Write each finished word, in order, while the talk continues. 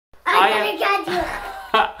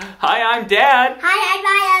Hi, I'm Dad. Hi, I'm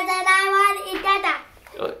Maya, and I want to eat Dada.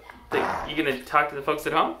 You gonna talk to the folks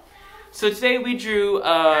at home? So today we drew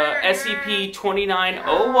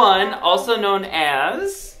SCP-2901, also known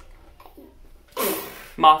as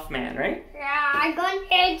Mothman, right? Yeah, I'm going to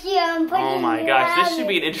hit you and put Oh my gosh, this should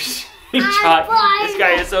be an interesting I'm shot. fine. This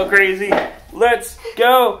guy is so crazy. Let's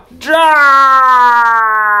go draw!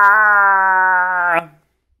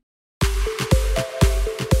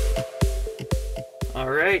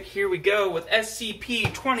 Alright, here we go with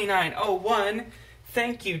SCP-2901.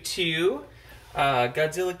 Thank you to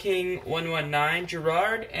Godzilla King 119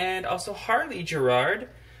 Gerard and also Harlee Gerard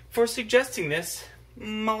for suggesting this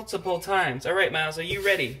multiple times. Alright, Miles, are you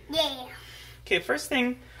ready? Yeah. Okay, first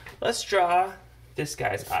thing, let's draw this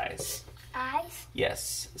guy's eyes. Eyes?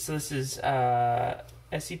 Yes. So this is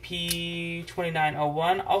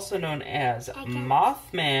SCP-2901, also known as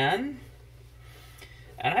Mothman.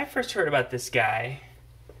 And I first heard about this guy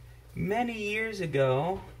many years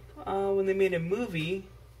ago when they made a movie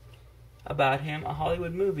about him, a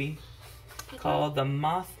Hollywood movie called The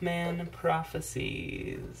Mothman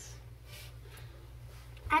Prophecies.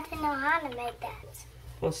 I didn't know how to make that.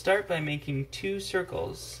 We'll start by making 2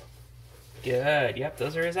 circles. Good. Yep,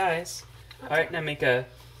 those are his eyes. Okay. All right, now make a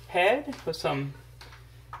head with a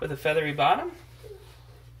feathery bottom.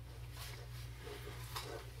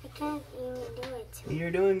 I can't even do it.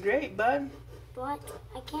 You're doing great, bud. What?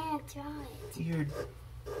 I can't draw it.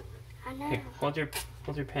 I know. Here, hold your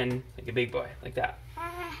pen like a big boy, like that.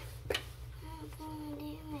 I don't want to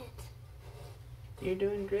do it. You're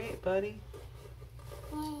doing great, buddy.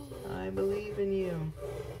 I believe in you.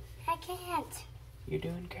 I can't. You're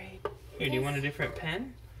doing great. Here, do you want a different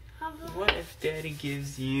pen? Uh-huh. What if Daddy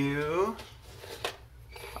gives you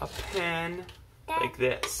a pen like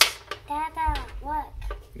this? Dada, look.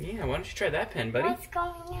 Yeah, why don't you try that pen, buddy? What's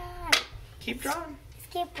going on? Keep drawing.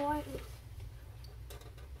 Skateboarding.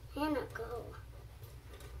 Hannah, go.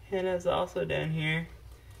 Hannah's also down here.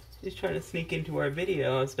 She's trying to sneak into our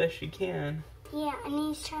video as best she can. Yeah, and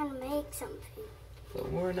he's trying to make something. But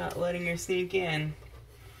we're not letting her sneak in.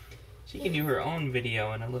 She can do her own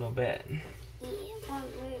video in a little bit. Yeah, when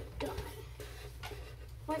we're done.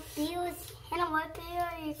 What videos, Hannah, what video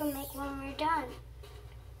are you going to make when we're done?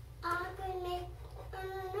 I'm going to make, I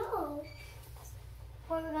don't know.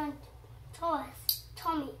 What we're going to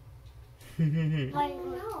tell me. I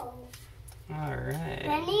don't know. Alright.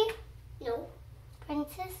 Benny? No.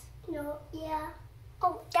 Princess? No, yeah.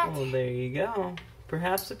 Oh, that's Well, there you go.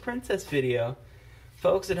 Perhaps a princess video.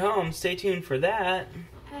 Folks at home, stay tuned for that.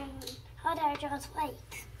 How do I draw his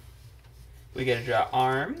legs? We gotta draw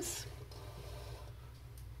arms.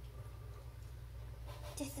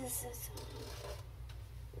 This is his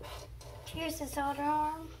here's his other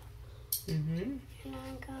arm. Mm-hmm. And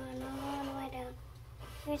I'm going all the way down.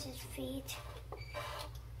 Here's his feet.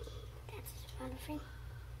 That's his other feet.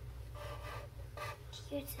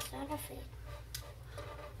 Here's his other feet.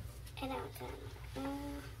 And out there.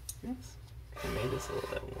 Yes. I made this a little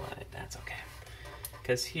bit wide. That's okay.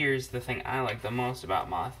 Because here's the thing I like the most about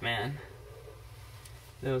Mothman.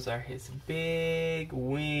 Those are his big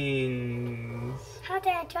wings. How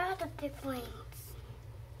did I draw the big wings?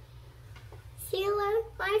 See,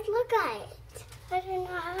 look at it. I don't know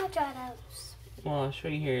how to draw those. Well, I'll show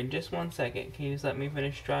you here in just one second. Can you just let me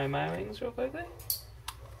finish drawing my wings real quickly?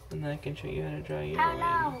 And then I can show you how to draw your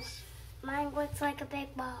know. wings. Mine looks like a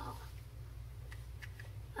big ball.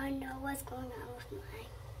 I know what's going on with mine.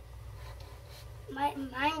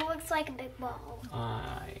 Mine looks like a big ball.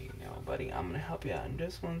 I know, buddy. I'm going to help you out in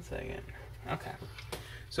just one second. Okay.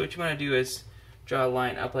 So what you want to do is draw a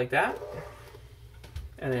line up like that.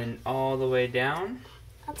 And then all the way down.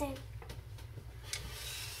 Okay.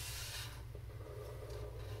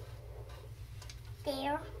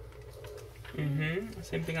 There. Mm-hmm.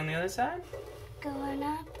 Same thing on the other side. Going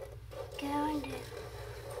up. Going down.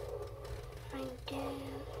 Going down.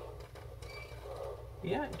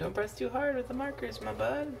 Yeah, don't press too hard with the markers, my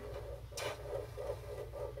bud.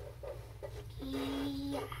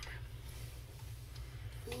 Yeah.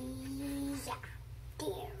 Yeah.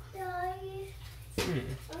 There.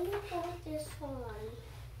 I'm gonna hold this one.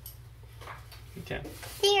 Okay.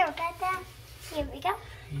 There, got that? Here we go.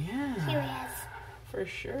 Yeah. Here he is. For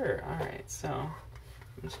sure. Alright, so I'm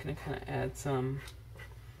just gonna kinda add some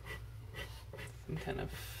kind of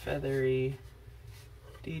feathery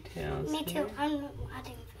details. Me too. Here. I'm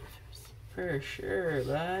adding feathers. For sure,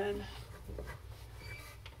 bud.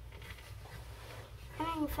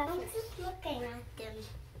 I'm just looking at them.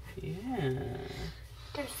 Yeah.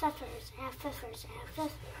 They're feathers. I have feathers.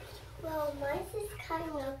 Well, mine is kind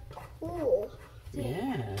of cool.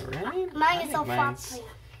 Yeah, right? Mine is so mine's- floppy.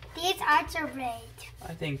 These eyes are red.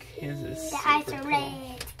 I think his is The eyes super are cool.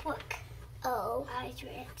 red. Look. Oh. Eyes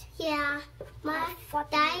red. Yeah, mine are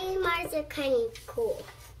kind of cool.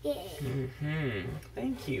 Yeah. Mm-hmm.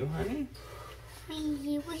 Thank you, honey. Wee,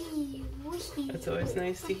 wee, wee. That's always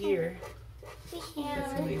nice to hear. That Yeah.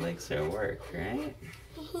 somebody likes our work, right?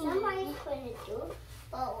 Somebody's going to do.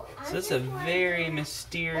 Oh, So this is a very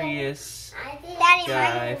mysterious Daddy,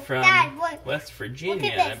 guy mine- from Dad, look. West Look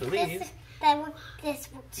Virginia, at I this. believe. This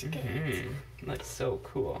looks good. Mm-hmm. Looks so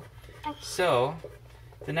cool. So,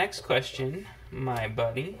 the next question, my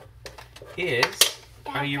buddy, is: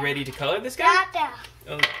 are you ready to color this guy?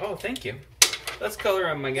 Dada. Oh, thank you. Let's color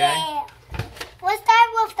him, my guy. Yeah. We'll start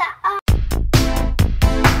with the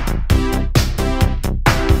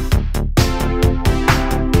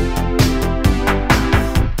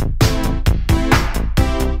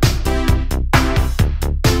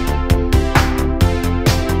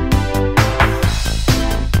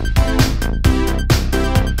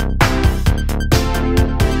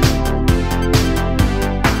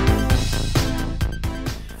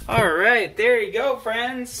All right, there you go,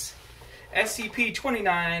 friends.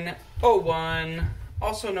 SCP-2901,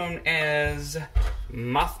 also known as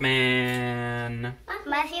Mothman.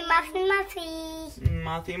 Muffy.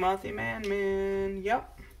 Man.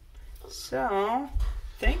 Yep. So,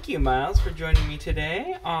 thank you, Miles, for joining me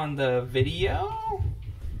today on the video.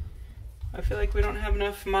 I feel like we don't have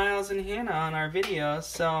enough Miles and Hannah on our videos,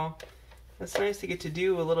 so it's nice to get to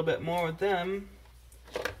do a little bit more with them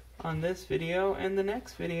on this video and the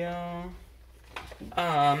next video.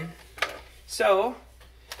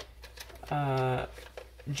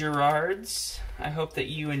 Gerard's, I hope that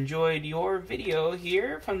you enjoyed your video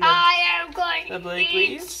here from the I am going to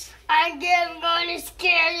Blakeleys. I'm going to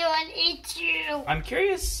scare you and eat you. I'm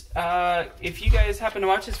curious if you guys happen to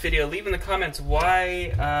watch this video, leave in the comments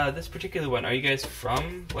why this particular one. Are you guys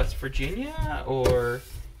from West Virginia, or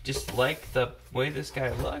just like the way this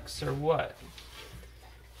guy looks, or what?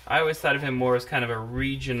 I always thought of him more as kind of a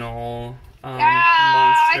regional I'm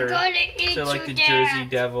monster. going to eat So like you, the Jersey Dad.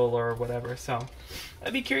 Devil or whatever. So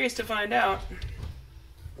I'd be curious to find out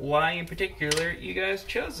why in particular you guys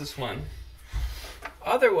chose this one.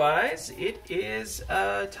 Otherwise, it is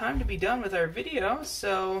time to be done with our video.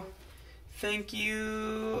 So thank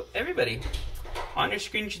you, everybody. On your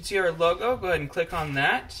screen, you should see our logo. Go ahead and click on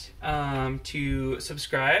that to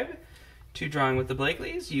subscribe to Drawing with the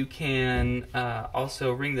Blakeleys. You can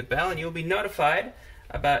also ring the bell and you'll be notified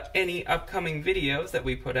about any upcoming videos that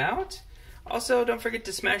we put out. Also, don't forget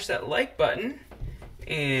to smash that like button,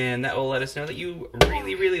 and that will let us know that you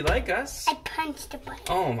really, really like us. I punched the button.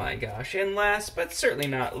 Oh my gosh. And last but certainly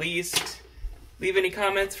not least, leave any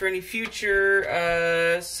comments for any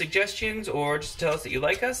future suggestions, or just tell us that you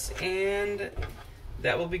like us, and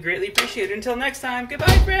that will be greatly appreciated. Until next time,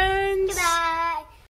 goodbye, friends!